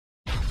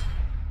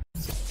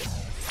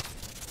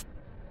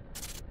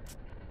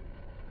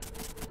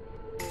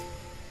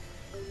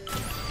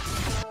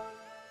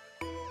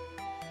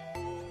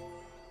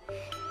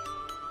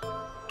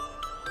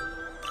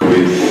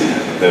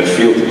the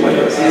field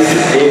players.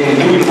 In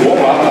doing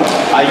warm-up,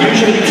 I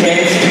usually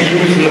tend to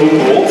use no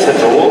balls at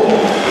all.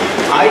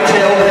 I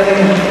tell them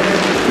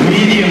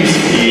medium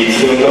speed,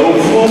 so no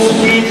full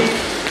speed.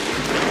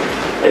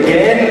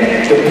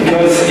 Again,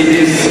 because it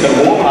is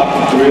a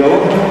warm-up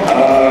drill,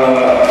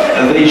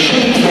 they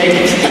shouldn't make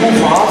it too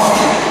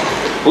fast.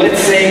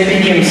 Let's say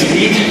medium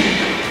speed.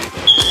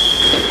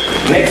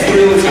 Next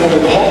drill is called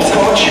a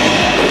hopscotch.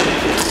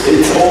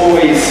 It's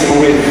always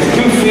with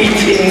 2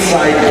 feet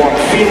inside one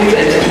field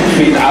and 2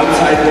 feet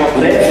outside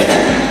one. Left,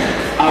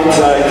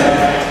 outside,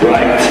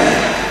 right,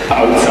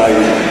 outside,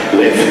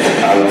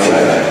 left,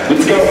 outside.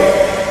 Let's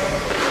go.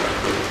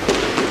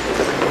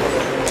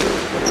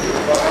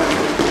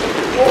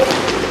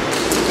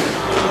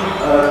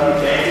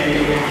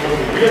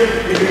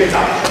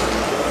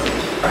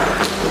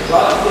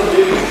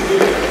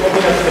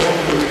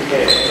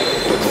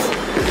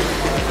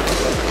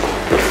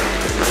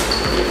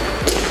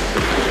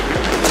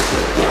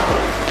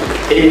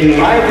 In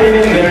my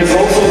opinion, there is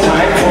also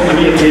time for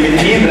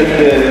creativity that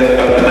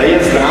the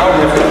players now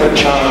have got the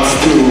chance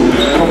to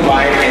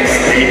combine as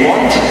they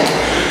want.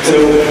 So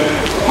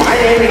my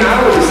aim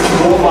now is to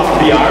warm up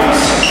the arms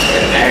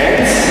and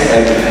hands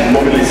and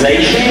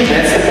mobilization.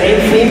 That's the main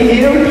thing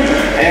here.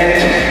 And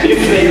if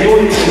they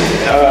do it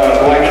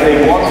like they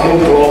want, no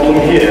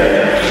problem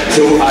here.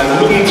 So I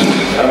wouldn't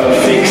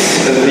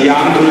fix the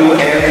arm drill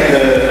and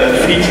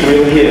the feet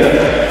drill here,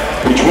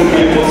 which would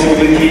be a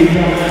possibility.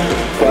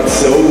 But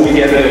so we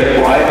get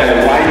a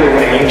wider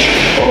range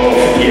of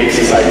the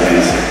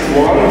exercises.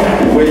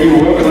 One, where you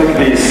work like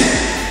this.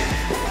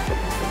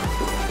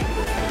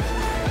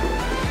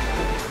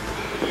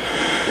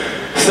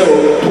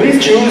 So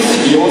please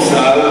choose your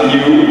style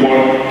you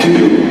want to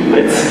do.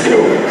 Let's go.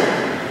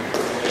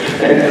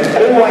 And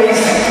always,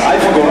 I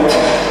forgot,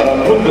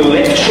 put the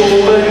left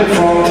shoulder in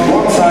front,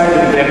 one side,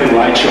 and then the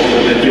right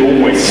shoulder, that you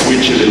always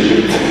switch a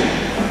little bit.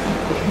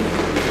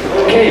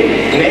 Okay,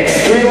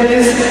 next drill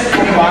is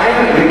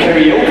combine the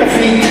karaoke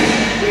feet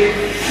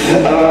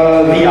with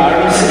the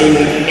arms in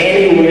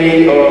any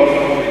way of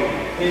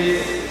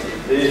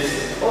this.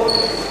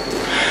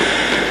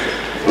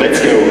 Let's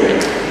go.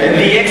 And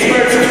the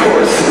experts, of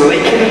course, they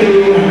can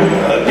do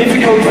a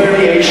difficult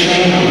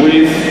variation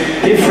with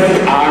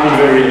different arm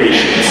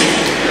variations.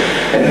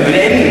 And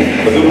then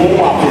the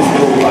warm-up is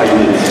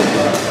provided.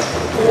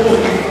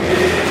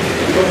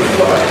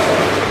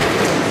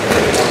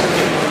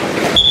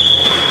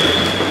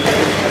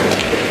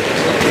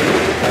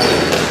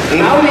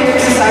 Now the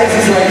exercise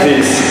is like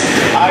this.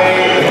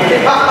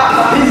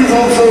 This is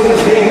also the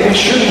thing which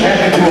shouldn't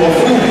happen too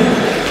often.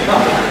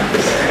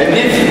 And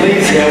this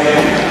please help.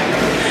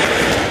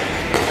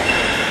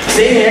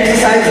 Same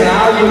exercise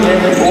now, you get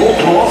the ball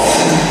toss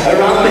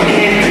around the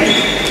head,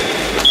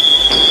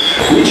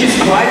 which is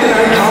quite an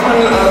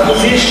uncommon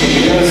position,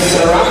 because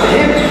around the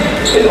hip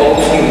it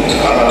often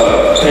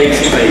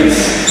takes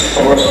place,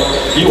 or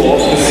you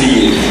often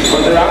see it.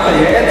 But around the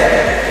head,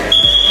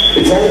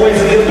 it's always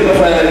a little bit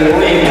of an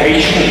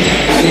orientation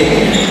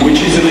thing,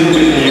 which is a little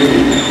bit new.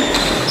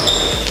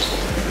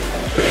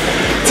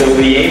 So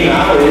the aim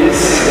now is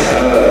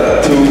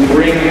to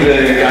bring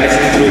the guys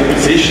into a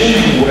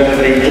position where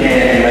they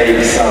can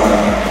make some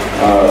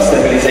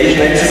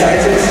stabilization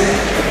exercises.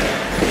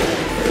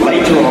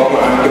 Later on,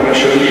 I'm going to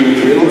show you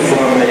a drill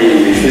from a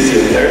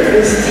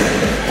physiotherapist,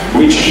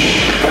 which,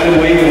 by the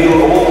way,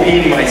 will all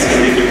be in my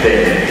script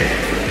there.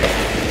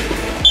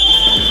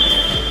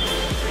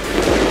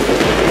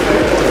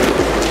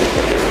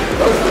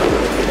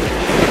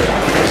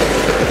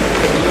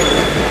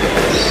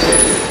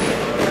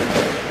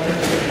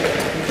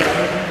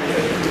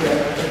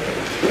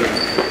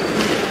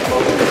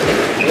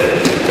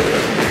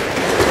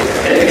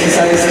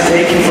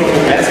 Taken from the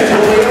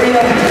basketball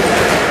area,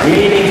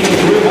 meaning to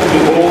dribble the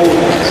ball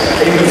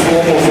in the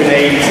form of an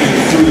 8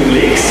 through the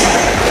legs.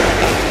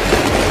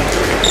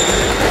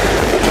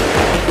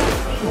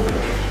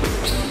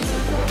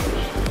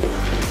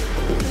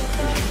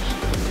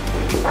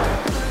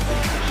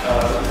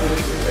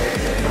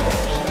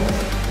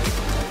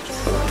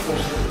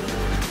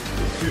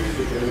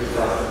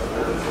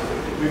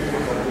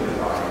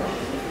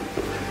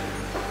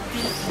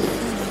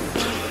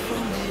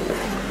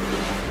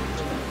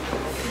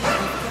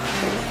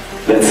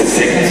 That's the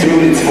second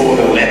drill, it's for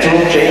the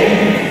lateral chain.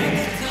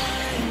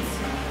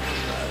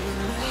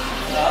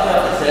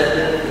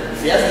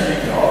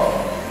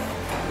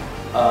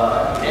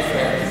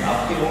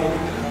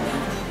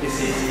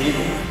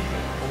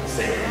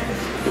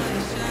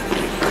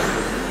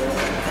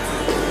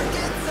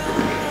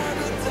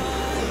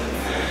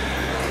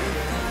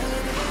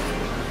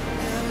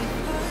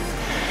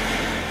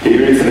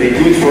 Here, if they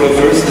do it for the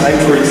first time,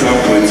 for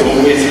example, it's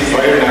always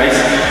very nice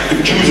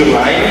to choose a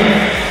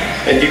line,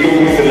 and you go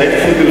with the left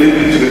foot a little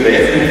bit to the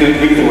left, and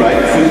with the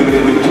right foot a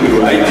little bit to the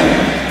right.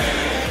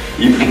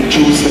 You can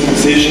choose the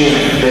position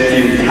that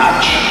you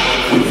touch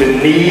with the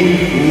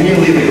knee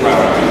nearly the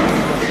ground.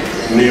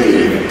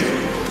 Nearly.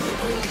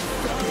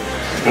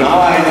 Now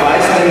I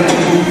advise them to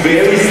do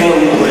very slow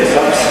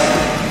press-ups.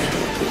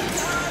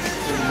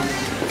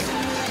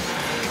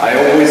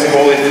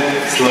 call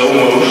it slow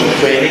motion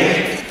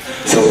training.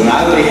 So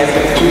now they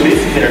have to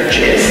lift their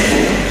chest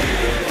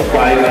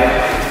by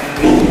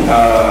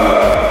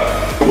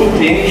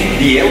putting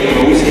the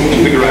elbows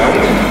into the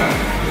ground,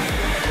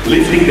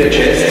 lifting their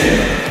chest.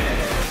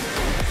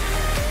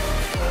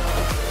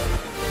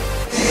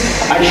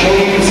 I show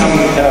you some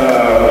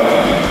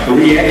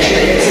reaction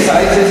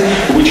exercises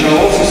which are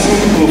also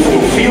suitable for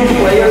field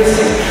players.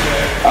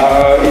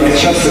 It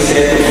is just a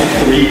set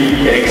of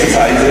 3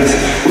 exercises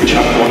which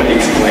I'm going to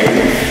explain,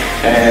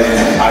 and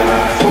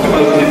I'll talk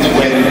about it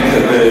when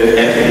the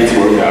athletes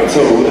work out.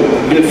 So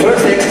the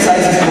first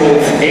exercise is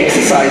called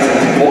exercise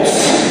and boss.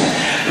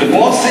 The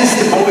boss is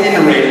the boy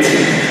in red,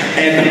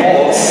 and the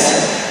boss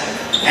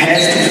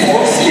has to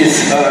force his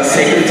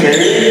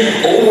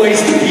secretary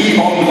always to be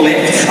on the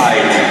left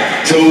side.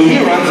 So he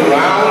runs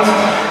around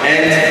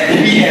and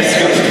he has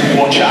got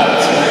to watch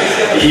out.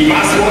 He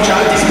must watch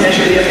out,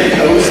 especially at the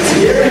posts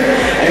here.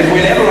 And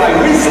whenever I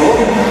whistle,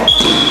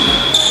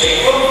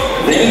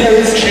 then there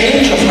is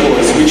change, of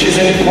course, which is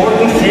an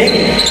important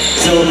thing.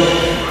 So,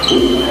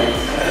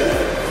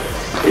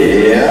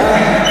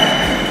 yeah.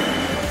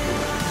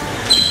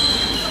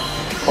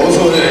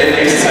 Also an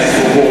exercise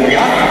for warming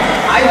up.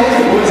 I hope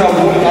the boys are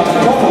warming up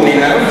properly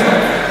now.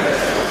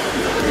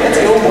 Let's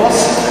go, boss.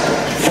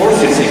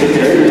 Force your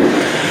secretary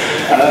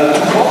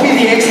to copy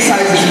the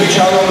exercises which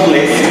are on the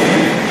left.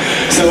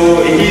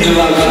 So he's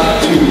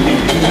allowed to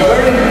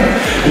turn,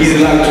 he's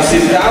allowed to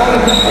sit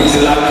down, he's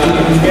allowed to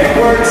move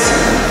backwards.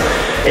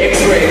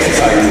 Extra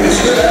exercises.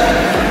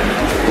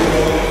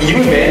 You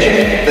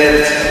imagine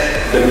that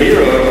the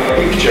mirror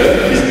picture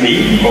is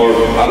me or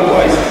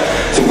otherwise.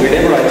 So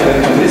whenever I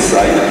turn to this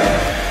side,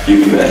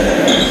 you do that,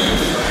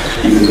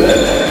 you do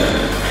that.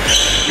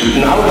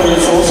 Now there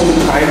is also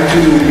the time to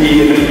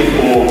be a little bit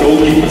more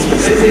goalkeeper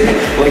specific,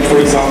 like for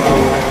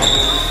example,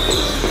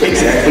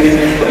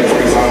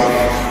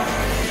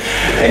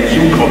 and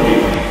you copy.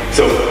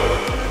 So,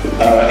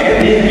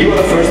 Andy, you are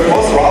the first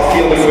boss, Ralph,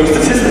 you are the first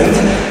assistant,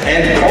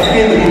 and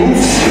copy the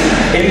moves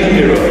in the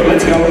mirror.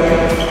 Let's go.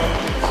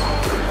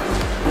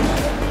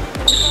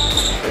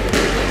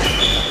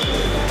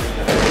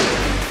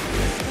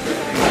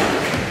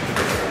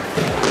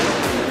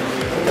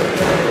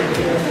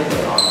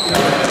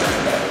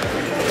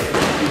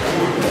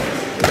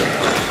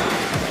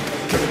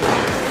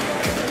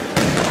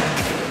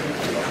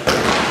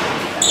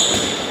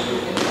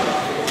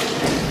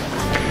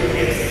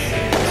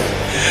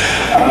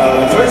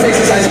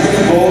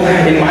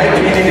 In my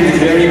opinion, it is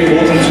very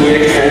important to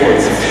act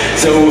forwards.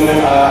 So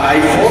I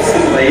force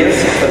the players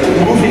to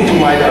move into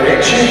my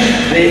direction.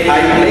 I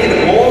play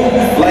the ball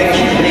like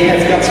they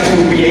have got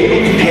to be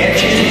able to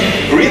catch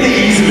it really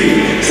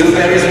easily. So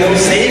there is no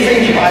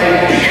saving by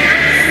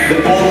the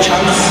ball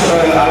jumps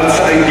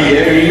outside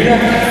the arena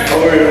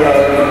or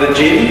the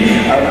gym,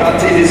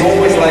 but it is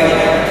always like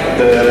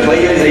the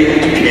player is able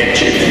to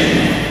catch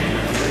it.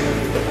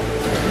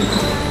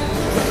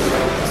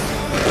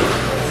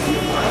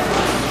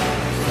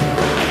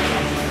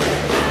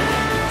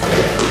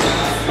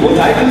 What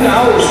I do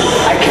now is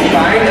I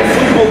combine a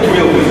football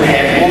drill with a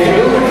handball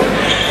drill,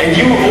 and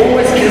you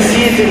always can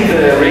see it in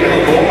the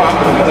regular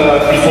warm-up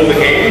before the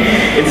game,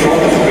 in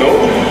front of the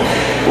goal.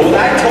 What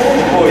I told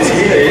the boys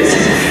here is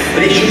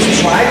they should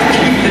try to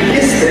keep the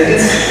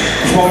distance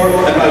for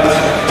about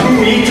 2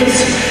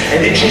 meters, and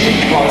it should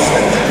be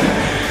constant.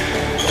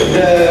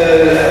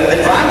 The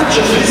advantage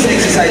of this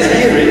exercise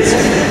here is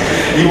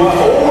you are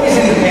always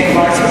in the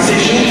backwards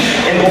position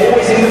and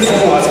always in the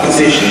forwards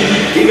position,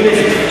 even if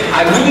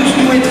I wouldn't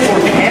do it for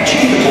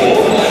catching the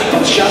ball,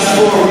 but just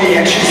for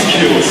reaction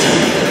skills.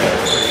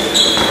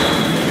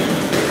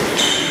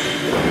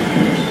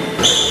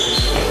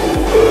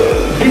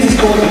 This is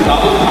called the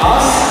double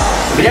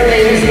pass. Their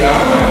aim is now,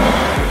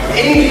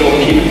 in the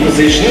goalkeeping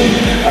position,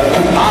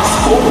 to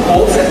pass both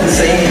balls at the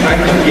same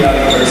time to the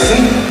other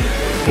person.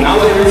 Now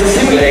there is a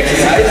similar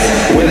exercise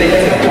where they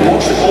have to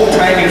watch the ball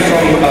timing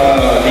from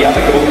the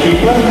other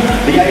goalkeeper.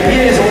 The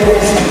idea is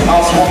always to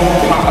pass one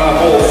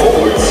ball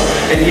forwards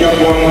and the other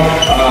one,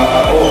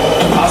 or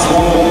to pass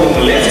one ball on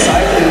the left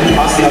side and to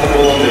pass the other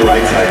ball on the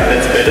right side.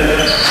 That's better.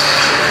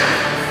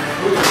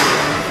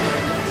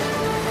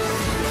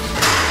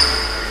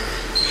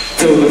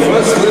 So the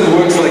first drill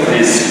works like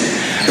this.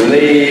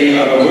 They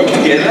work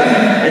together,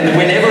 and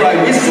whenever I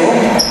whistle,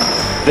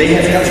 they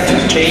have got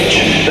to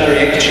change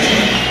direction.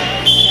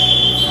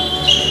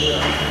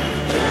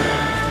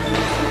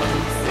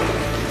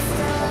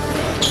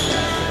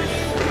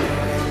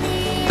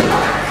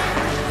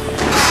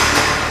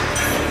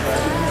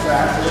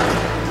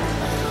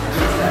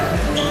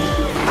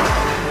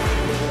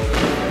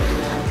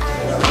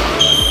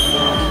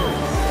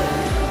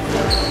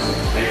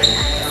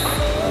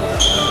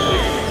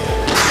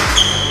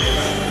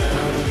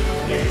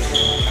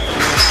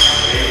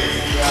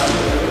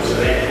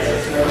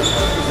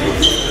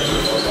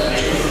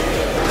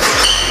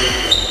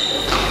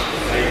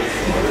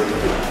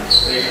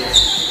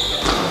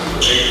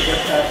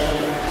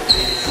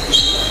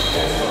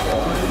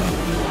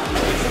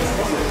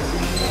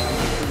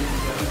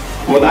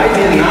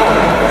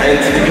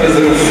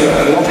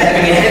 instead of not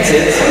having a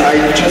headset,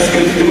 I just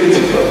could do it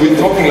with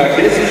talking like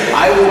this.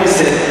 I always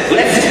said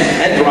left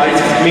and right,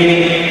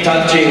 meaning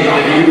touching,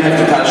 that you have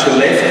to touch the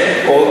left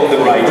or the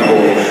right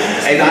ball.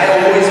 And I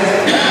always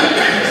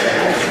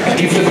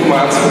give the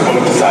commands for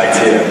both sides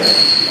here.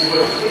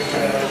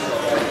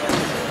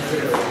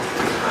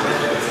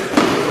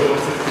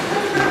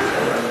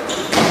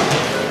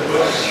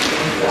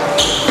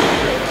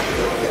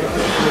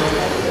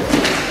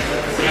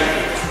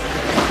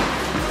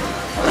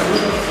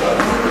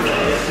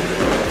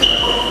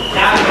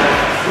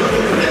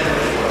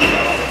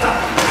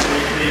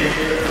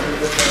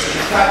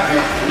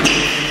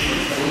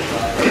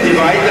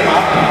 Divide them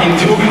up in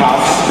two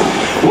halves.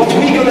 What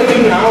we're going to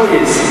do now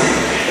is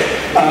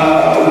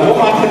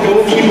warm up the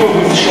goalkeeper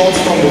with shots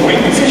from the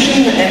wing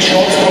position and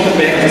shots from the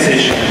back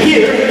position.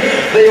 Here,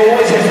 they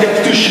always have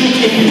got to shoot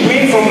in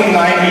between from the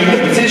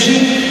 9-meter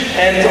position,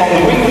 and on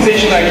the wing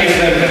position I give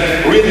them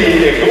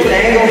really a good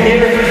angle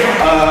here.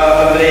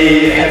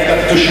 They have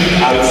got to shoot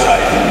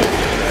outside.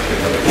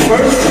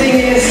 First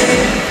thing is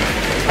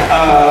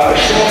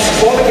shots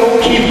for the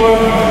goalkeeper,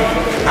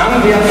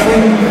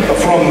 anwerfen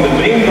from the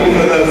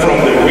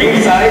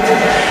wing side,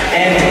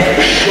 and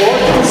short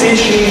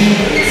position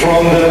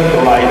from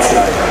the right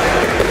side.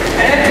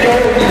 And go.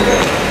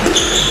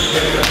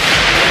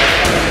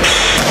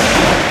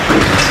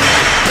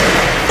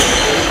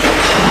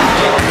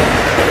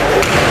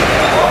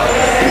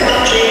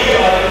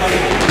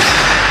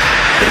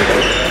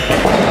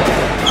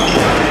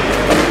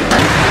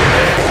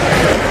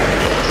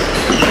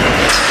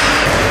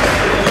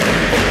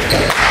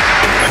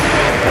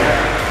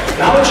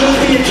 Now it should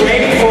be a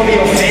training for the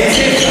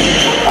offensive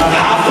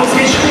half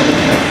position,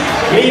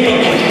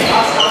 meaning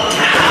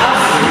half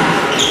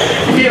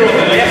here on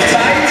the left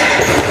side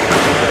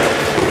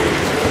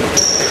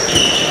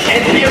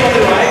and here on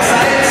the right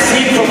side,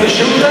 seen from the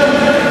shooter,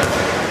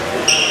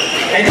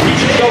 and he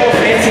should go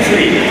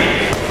offensively.